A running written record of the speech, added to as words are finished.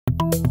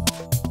So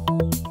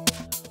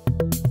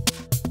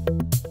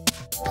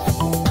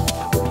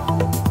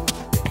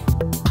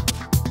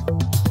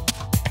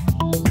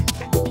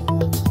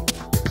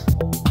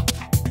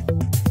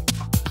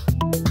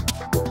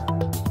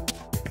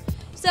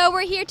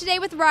we're here today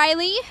with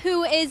Riley,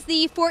 who is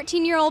the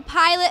 14-year-old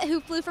pilot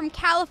who flew from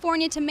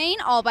California to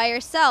Maine all by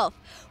herself.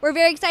 We're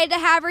very excited to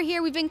have her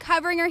here. We've been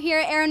covering her here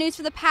at Aero-News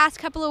for the past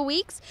couple of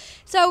weeks.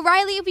 So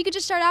Riley, if you could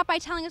just start out by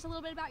telling us a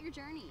little bit about your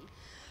journey.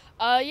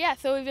 Yeah,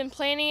 so we've been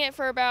planning it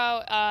for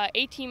about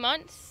 18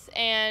 months,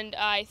 and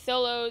I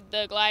soloed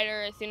the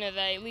glider as soon as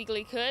I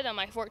legally could on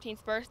my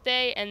 14th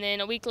birthday, and then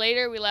a week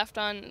later we left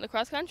on the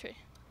cross country.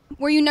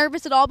 Were you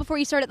nervous at all before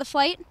you started the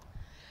flight?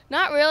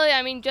 Not really.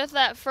 I mean, just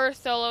that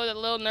first solo was a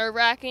little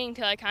nerve-wracking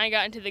until I kind of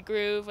got into the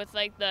groove with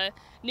like the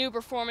new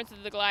performance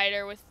of the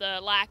glider with the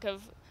lack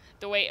of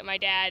the weight of my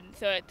dad.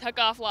 So it took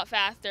off a lot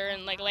faster,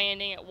 and like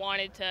landing, it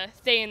wanted to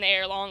stay in the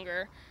air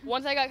longer.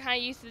 Once I got kind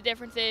of used to the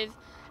differences,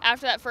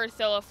 after that first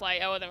solo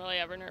flight, I wasn't really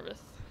ever nervous.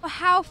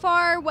 How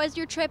far was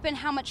your trip and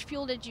how much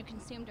fuel did you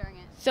consume during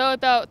it? So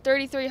about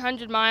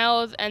 3,300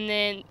 miles, and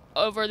then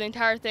over the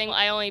entire thing,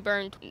 I only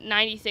burned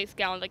 96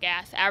 gallons of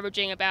gas,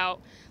 averaging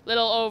about a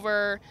little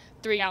over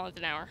 3 gallons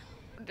an hour.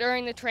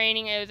 During the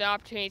training, it was an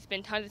opportunity to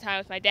spend tons of time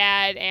with my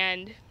dad,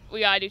 and we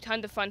got to do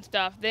tons of fun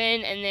stuff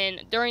then. And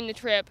then during the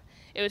trip,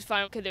 it was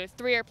fun because there was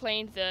 3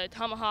 airplanes. The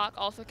Tomahawk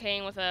also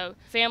came with a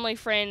family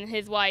friend and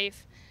his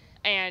wife,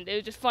 and it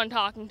was just fun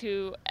talking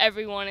to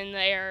everyone in the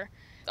air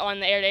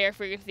on the air-to-air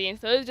frequency, and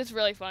so it was just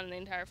really fun the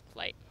entire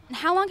flight.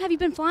 How long have you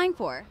been flying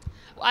for?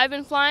 I've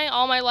been flying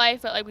all my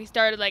life, but we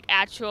started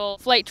actual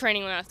flight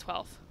training when I was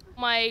 12.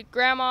 My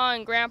grandma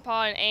and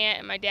grandpa and aunt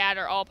and my dad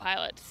are all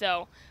pilots,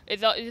 so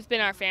it's just been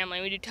our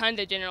family. We do tons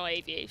of general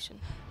aviation.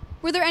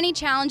 Were there any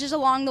challenges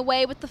along the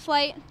way with the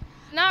flight?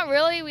 Not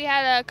really. We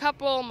had a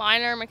couple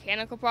minor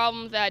mechanical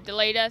problems that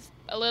delayed us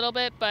a little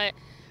bit, but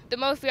the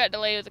most we got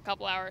delayed was a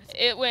couple hours.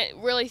 It went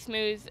really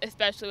smooth,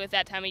 especially with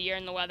that time of year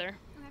and the weather.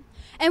 Okay.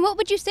 And what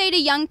would you say to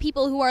young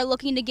people who are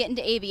looking to get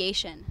into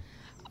aviation?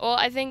 Well,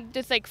 I think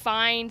just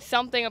find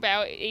something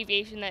about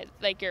aviation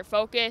that's your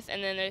focus,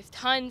 and then there's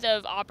tons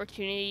of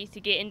opportunities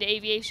to get into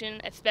aviation,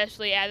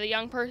 especially as a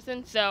young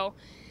person. So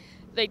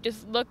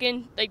just look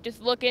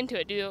into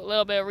it, do a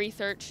little bit of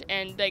research,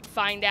 and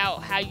find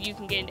out how you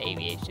can get into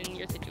aviation in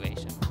your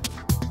situation.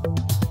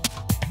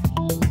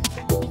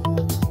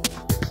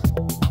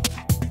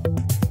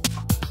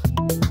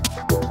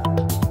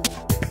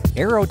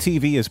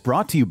 Aero-TV is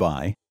brought to you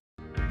by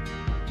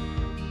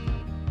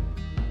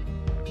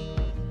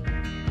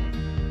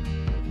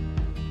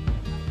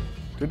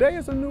Today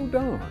is a new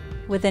dawn.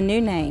 With a new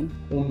name.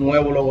 Un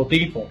nuevo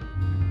logotipo.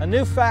 A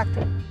new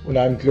factory. Und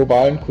einem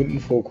globalen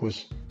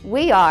Kundenfokus.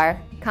 We are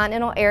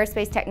Continental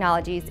Aerospace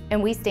Technologies,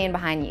 and we stand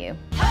behind you.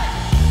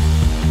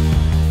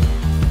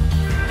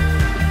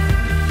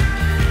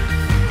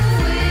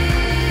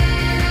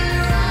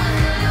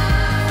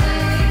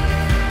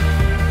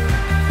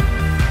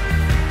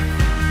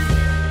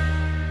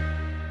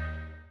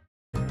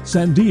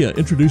 Sandia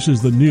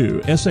introduces the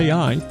new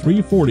SAI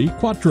 340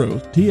 Quattro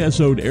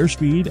TSO'd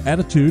airspeed,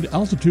 attitude,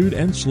 altitude,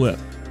 and slip.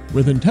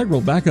 With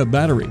integral backup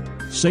battery,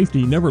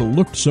 safety never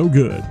looked so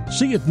good.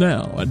 See it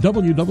now at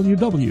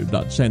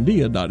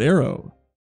www.sandia.aero.